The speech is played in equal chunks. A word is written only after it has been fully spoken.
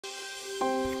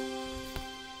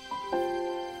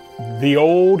The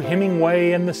Old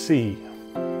Hemingway and the Sea.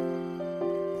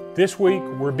 This week,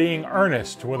 we're being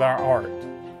earnest with our art.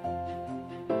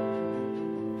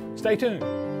 Stay tuned.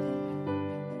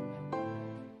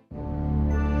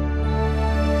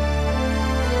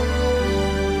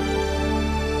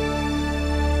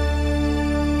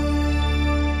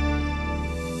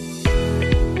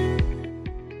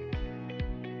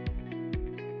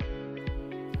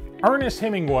 Ernest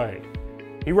Hemingway.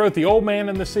 He wrote The Old Man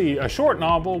and the Sea, a short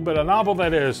novel, but a novel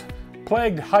that has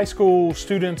plagued high school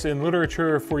students in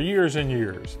literature for years and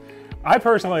years. I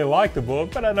personally liked the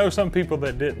book, but I know some people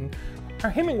that didn't.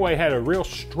 Hemingway had a real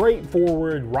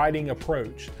straightforward writing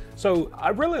approach. So I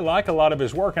really like a lot of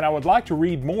his work and I would like to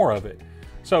read more of it.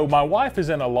 So my wife is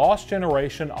in a Lost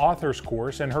Generation authors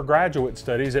course in her graduate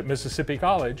studies at Mississippi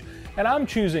College, and I'm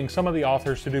choosing some of the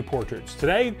authors to do portraits.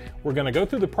 Today, we're going to go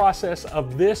through the process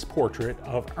of this portrait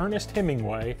of Ernest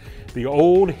Hemingway, The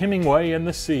Old Hemingway and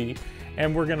the Sea,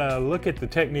 and we're going to look at the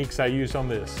techniques I used on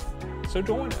this. So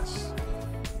join us.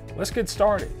 Let's get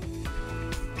started.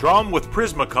 Drawn with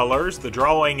Prismacolors, the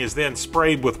drawing is then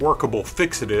sprayed with workable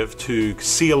fixative to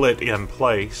seal it in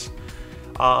place.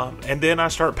 And then I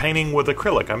start painting with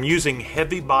acrylic. I'm using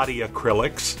heavy body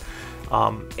acrylics,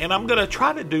 and I'm going to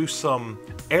try to do some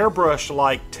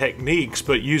airbrush-like techniques,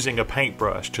 but using a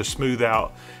paintbrush to smooth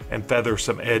out and feather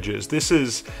some edges. This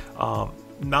is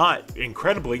not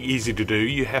incredibly easy to do.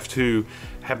 You have to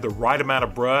have the right amount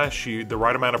of brush, the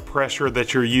right amount of pressure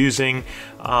that you're using,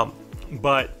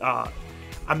 but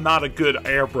I'm not a good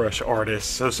airbrush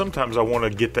artist, so sometimes I want to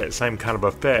get that same kind of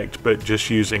effect, but just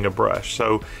using a brush.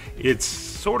 So it's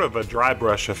sort of a dry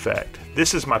brush effect.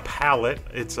 This is my palette.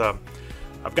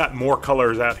 I've got more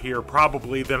colors out here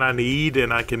probably than I need,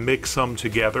 and I can mix some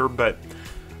together, but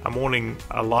I'm wanting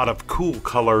a lot of cool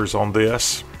colors on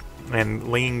this and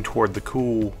lean toward the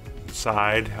cool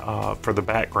side for the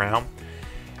background.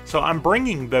 So I'm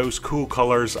bringing those cool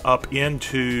colors up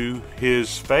into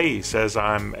his face as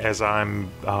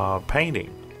I'm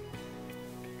painting.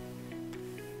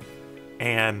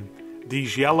 And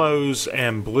these yellows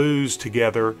and blues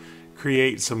together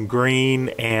create some green,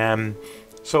 and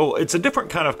so it's a different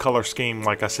kind of color scheme,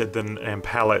 like I said, and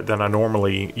palette than I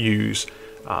normally use.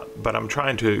 But I'm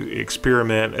trying to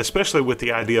experiment, especially with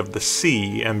the idea of the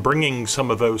sea and bringing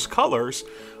some of those colors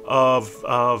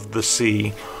of the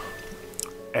sea.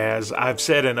 As I've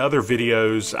said in other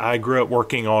videos, I grew up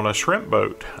working on a shrimp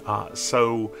boat.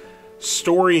 So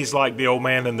stories like The Old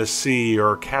Man and the Sea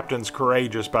or Captain's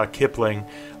Courageous by Kipling,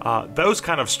 those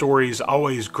kind of stories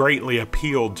always greatly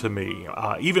appealed to me.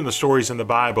 Even the stories in the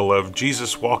Bible of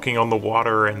Jesus walking on the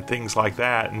water and things like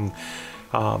that, and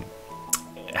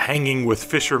hanging with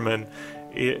fishermen.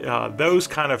 Those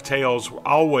kind of tales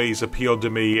always appealed to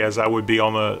me as I would be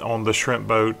on the shrimp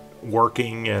boat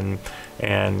working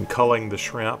and culling the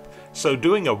shrimp. So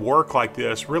doing a work like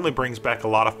this really brings back a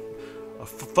lot of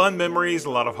fun memories,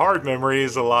 a lot of hard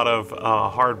memories, a lot of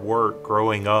hard work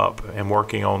growing up and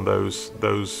working on those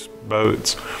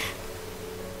boats.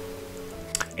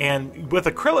 And with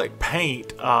acrylic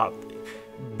paint,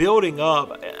 building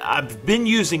up, I've been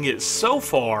using it so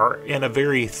far in a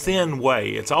very thin way.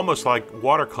 It's almost like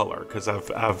watercolor because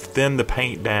I've thinned the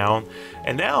paint down,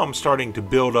 and now I'm starting to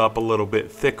build up a little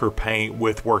bit thicker paint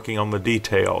with working on the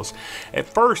details. At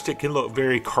first it can look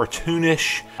very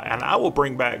cartoonish, and I will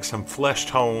bring back some flesh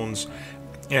tones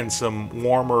and some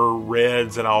warmer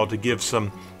reds and all to give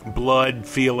some blood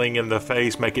feeling in the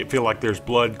face, make it feel like there's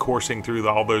blood coursing through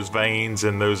all those veins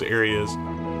and those areas.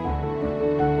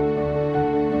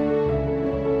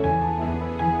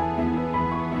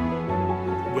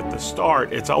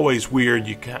 Start, it's always weird.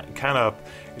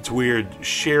 It's weird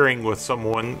sharing with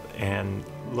someone and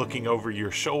looking over your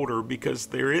shoulder because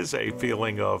there is a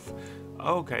feeling of,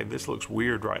 okay, this looks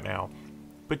weird right now.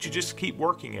 But you just keep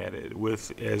working at it.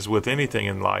 As with anything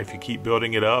in life, you keep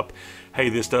building it up. Hey,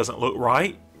 this doesn't look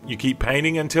right. You keep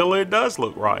painting until it does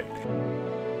look right.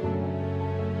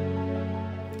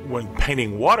 When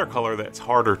painting watercolor, that's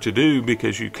harder to do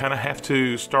because you kind of have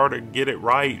to start to get it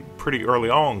right pretty early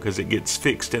on because it gets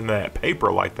fixed in that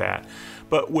paper like that.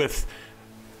 But with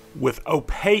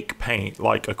opaque paint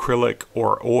like acrylic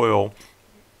or oil,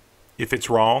 if it's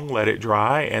wrong, let it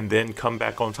dry and then come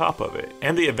back on top of it.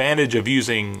 And the advantage of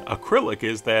using acrylic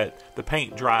is that the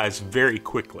paint dries very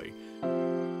quickly.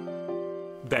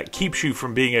 That keeps you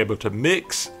from being able to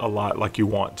mix a lot like you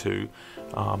want to.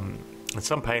 In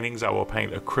some paintings I will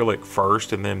paint acrylic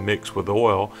first and then mix with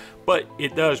oil, but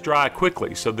it does dry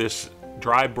quickly. So this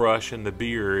dry brush in the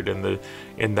beard and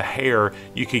in the hair,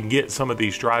 you can get some of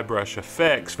these dry brush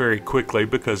effects very quickly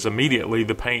because immediately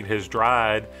the paint has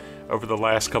dried over the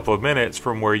last couple of minutes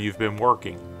from where you've been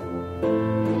working.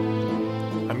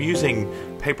 I'm using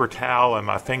paper towel and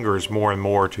my fingers more and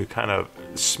more to kind of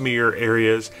smear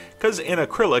areas, because in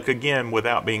acrylic, again,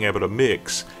 without being able to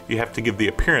mix, you have to give the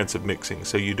appearance of mixing,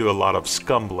 so you do a lot of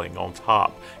scumbling on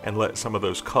top and let some of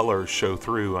those colors show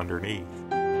through underneath.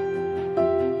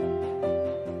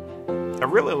 I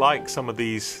really like some of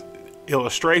these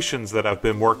illustrations that I've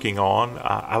been working on.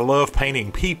 I love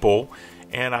painting people,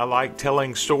 and I like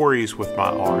telling stories with my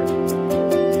art.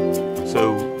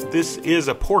 So this is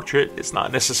a portrait. It's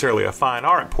not necessarily a fine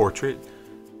art portrait,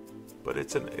 but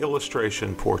it's an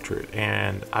illustration portrait,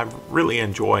 and I'm really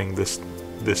enjoying this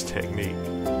technique.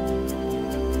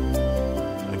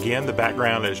 Again, the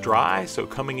background is dry, so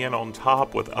coming in on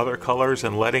top with other colors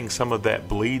and letting some of that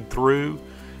bleed through,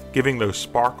 giving those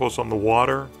sparkles on the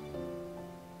water.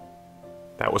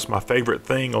 That was my favorite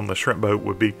thing on the shrimp boat,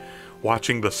 would be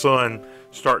watching the sun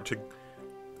start to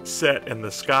set in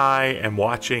the sky and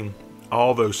watching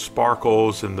all those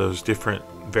sparkles and those different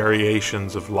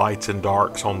variations of lights and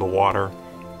darks on the water,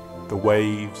 the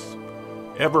waves,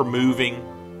 ever moving.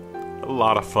 A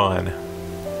lot of fun.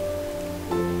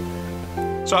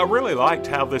 So I really liked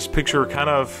how this picture kind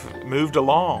of moved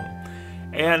along.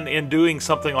 And in doing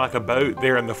something like a boat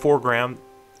there in the foreground,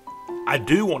 I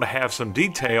do want to have some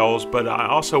details, but I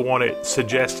also want it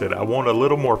suggested. I want a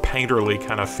little more painterly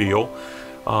kind of feel.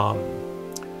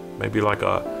 Maybe like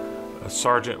a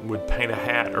sergeant would paint a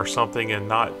hat or something and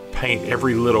not paint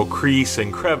every little crease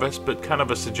and crevice, but kind of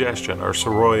a suggestion, or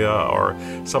Sorolla, or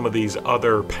some of these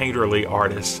other painterly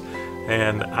artists.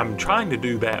 And I'm trying to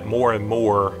do that more and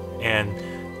more, and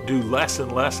do less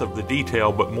and less of the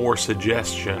detail, but more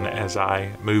suggestion as I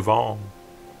move on.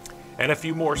 And a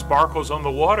few more sparkles on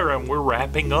the water, and we're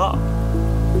wrapping up.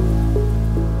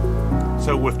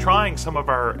 So with trying some of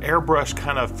our airbrush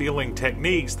kind of feeling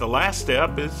techniques, the last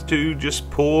step is to just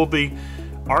pull the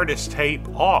artist tape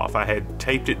off. I had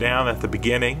taped it down at the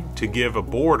beginning to give a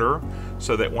border,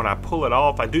 so that when I pull it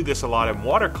off, I do this a lot in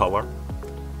watercolor,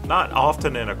 not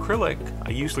often in acrylic. I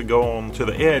usually go on to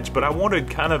the edge, but I wanted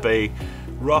kind of a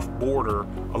rough border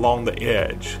along the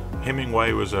edge.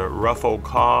 Hemingway was a rough old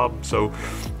cob, so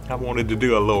I wanted to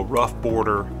do a little rough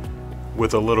border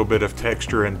with a little bit of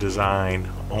texture and design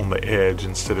on the edge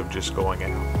instead of just going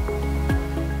out.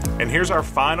 And here's our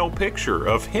final picture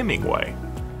of Hemingway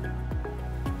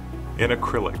in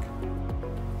acrylic.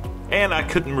 And I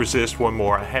couldn't resist one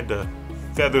more. I had to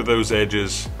feather those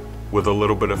edges with a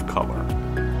little bit of color.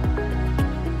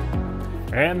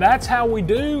 And that's how we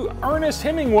do Ernest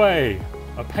Hemingway,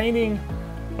 a painting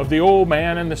of the old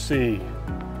man and the sea.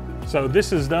 So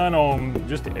this is done on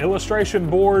just an illustration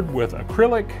board with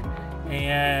acrylic,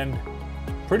 and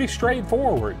pretty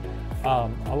straightforward.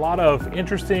 A lot of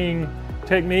interesting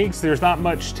techniques. There's not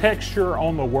much texture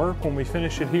on the work when we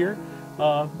finish it here,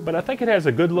 but I think it has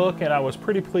a good look, and I was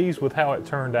pretty pleased with how it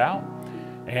turned out.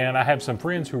 And I have some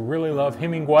friends who really love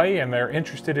Hemingway, and they're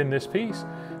interested in this piece.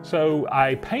 So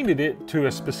I painted it to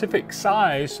a specific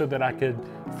size so that I could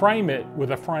frame it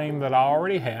with a frame that I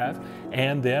already have,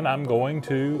 and then I'm going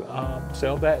to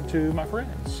sell that to my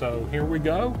friends. So here we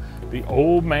go, the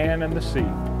old man and the sea.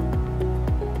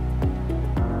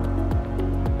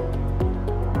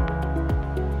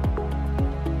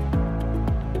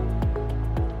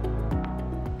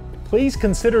 Please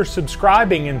consider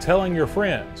subscribing and telling your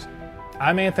friends.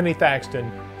 I'm Anthony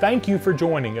Thaxton. Thank you for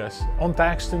joining us on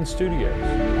Thaxton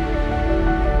Studios.